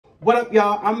What up,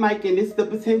 y'all? I'm Mike, and this is The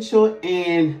Potential,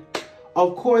 and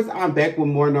of course, I'm back with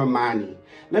more Normani.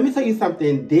 Let me tell you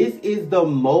something. This is the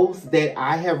most that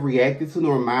I have reacted to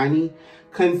Normani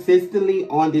consistently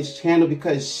on this channel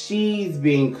because she's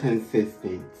being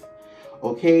consistent.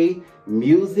 Okay?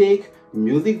 Music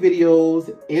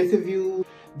videos, interviews.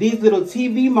 These little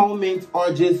TV moments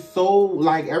are just so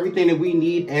like everything that we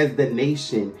need as the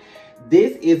nation.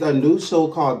 This is a new show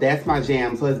called That's My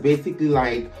Jam. So it's basically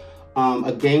like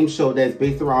a game show that's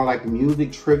based around like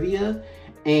music trivia.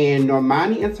 And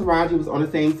Normani and Taraji was on the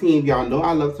same team. Y'all know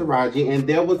I love Taraji. And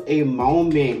there was a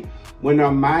moment when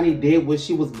Normani did what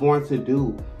she was born to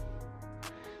do.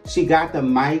 She got the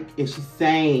mic and she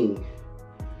sang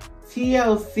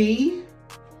TLC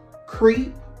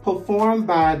Creep, performed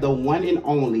by the one and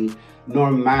only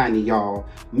Normani, y'all.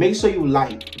 Make sure you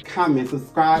like, comment,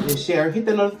 subscribe, and share. Hit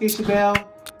the notification bell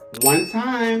one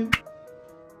time.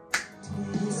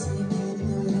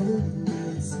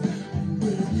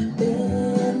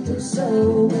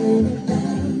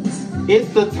 It's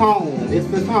the tone. It's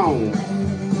the tone.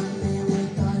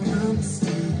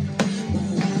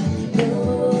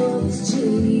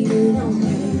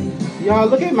 Y'all,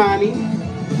 look at Monty.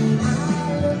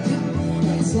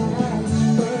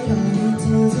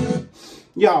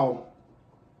 Yo,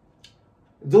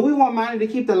 do we want Monty to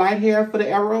keep the light hair for the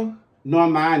era?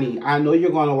 Normani, I know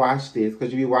you're going to watch this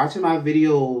because you be watching my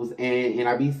videos and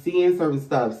I be seeing certain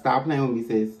stuff. Stop playing with me,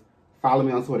 sis. Follow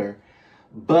me on Twitter.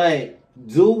 But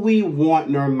do we want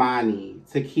Normani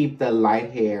to keep the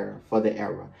light hair for the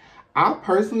era? I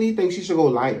personally think she should go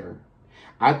lighter.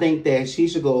 I think that she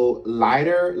should go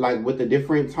lighter, like with the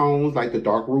different tones, like the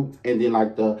dark roots and then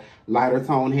like the lighter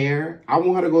tone hair. I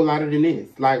want her to go lighter than this.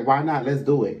 Like, why not? Let's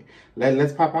do it.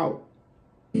 Let's pop out.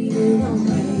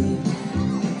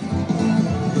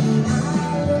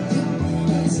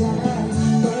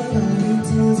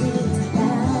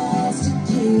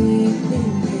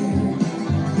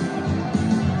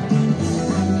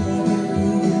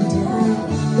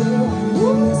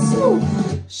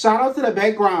 Shout out to the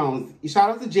backgrounds. Shout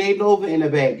out to Jade Nova in the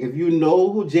back. If you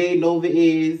know who Jade Nova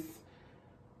is,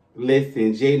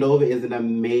 listen, Jade Nova is an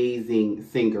amazing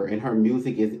singer and her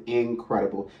music is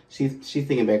incredible. She's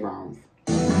singing backgrounds.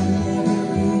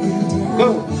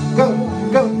 Go, go,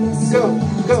 go, go,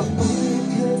 go.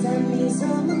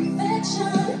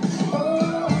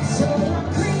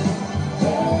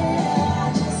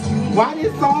 Why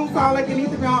this song sound like it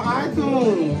needs to be on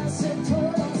iTunes?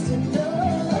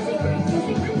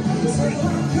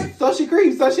 So she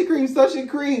creeps, so she creeps, so she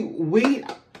creeps. We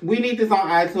need this on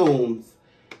iTunes.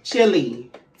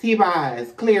 Chili,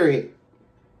 T-Buys, clear it.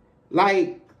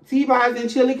 Like, T-Buys and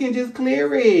Chili can just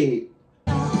clear it.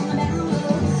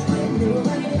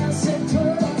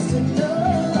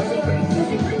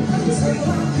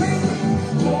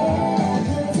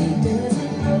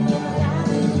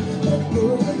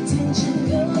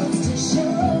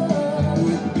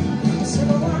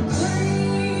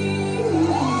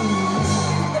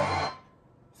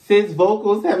 Sis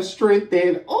vocals have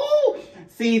strengthened. Oh,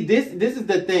 see, this is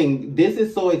the thing. This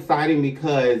is so exciting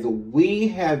because we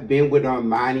have been with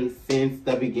Normani since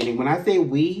the beginning. When I say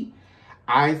we,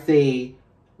 I say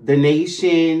the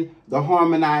nation, the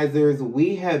harmonizers.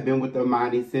 We have been with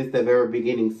Normani since the very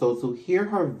beginning. So to hear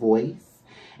her voice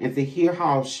and to hear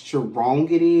how strong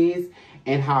it is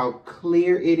and how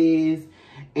clear it is,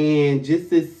 and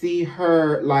just to see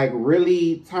her like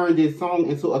really turn this song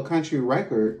into a country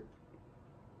record.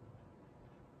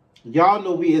 Y'all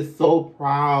know we is so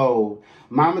proud.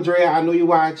 Mama Drea, I know you're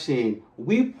watching.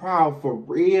 We proud for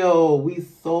real. We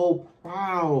so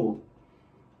proud.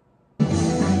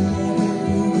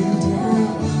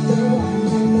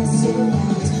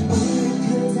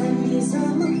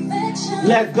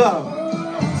 Let's go.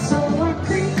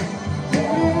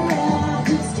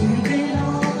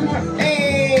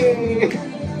 Hey.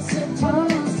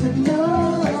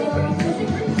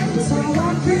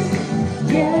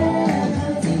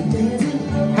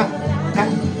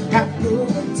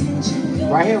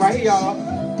 Right here, y'all.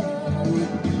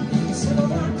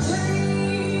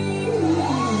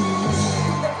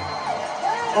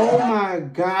 Oh my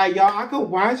God, y'all. I could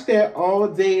watch that all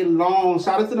day long.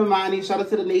 Shout out to the Normani. Shout out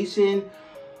to the nation.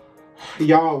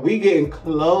 Y'all, we getting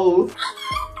close.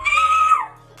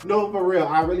 No, for real.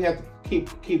 I really have to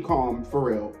keep calm, for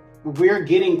real. We're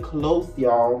getting close,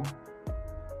 y'all.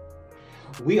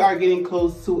 We are getting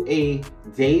close to a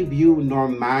debut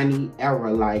Normani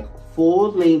era, like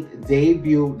full-length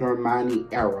debut Normani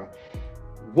era.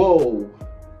 Whoa.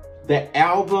 The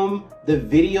album, the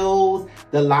videos,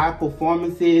 the live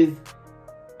performances,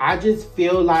 I just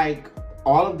feel like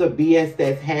all of the BS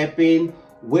that's happened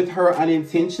with her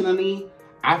unintentionally,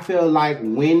 I feel like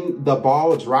when the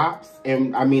ball drops,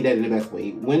 and I mean that in the best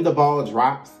way, when the ball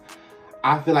drops,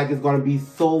 I feel like it's going to be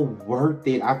so worth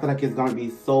it. I feel like it's going to be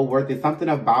so worth it. Something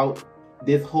about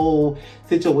this whole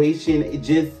situation, it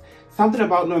just, something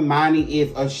about Normani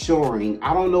is assuring.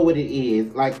 I don't know what it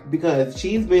is, like, because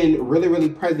she's been really, really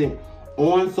present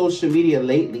on social media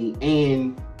lately,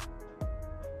 and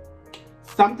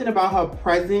something about her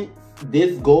presence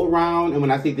this go round, and when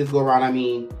I say this go round, I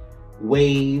mean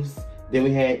waves, then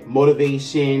we had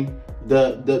motivation,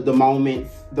 the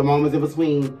moments in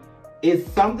between.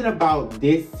 It's something about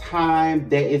this time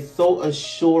that is so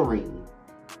assuring.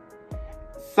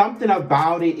 Something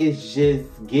about it is just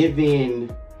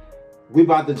giving, we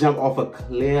about to jump off a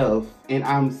cliff, and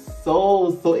I'm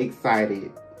so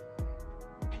excited.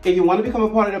 If you want to become a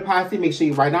part of the posse, make sure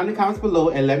you write down in the comments below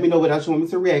and let me know what else you want me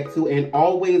to react to. And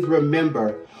always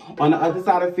remember, on the other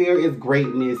side of fear is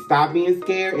greatness. Stop being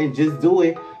scared and just do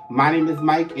it. My name is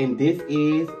Mike, and this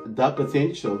is The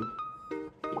Potential.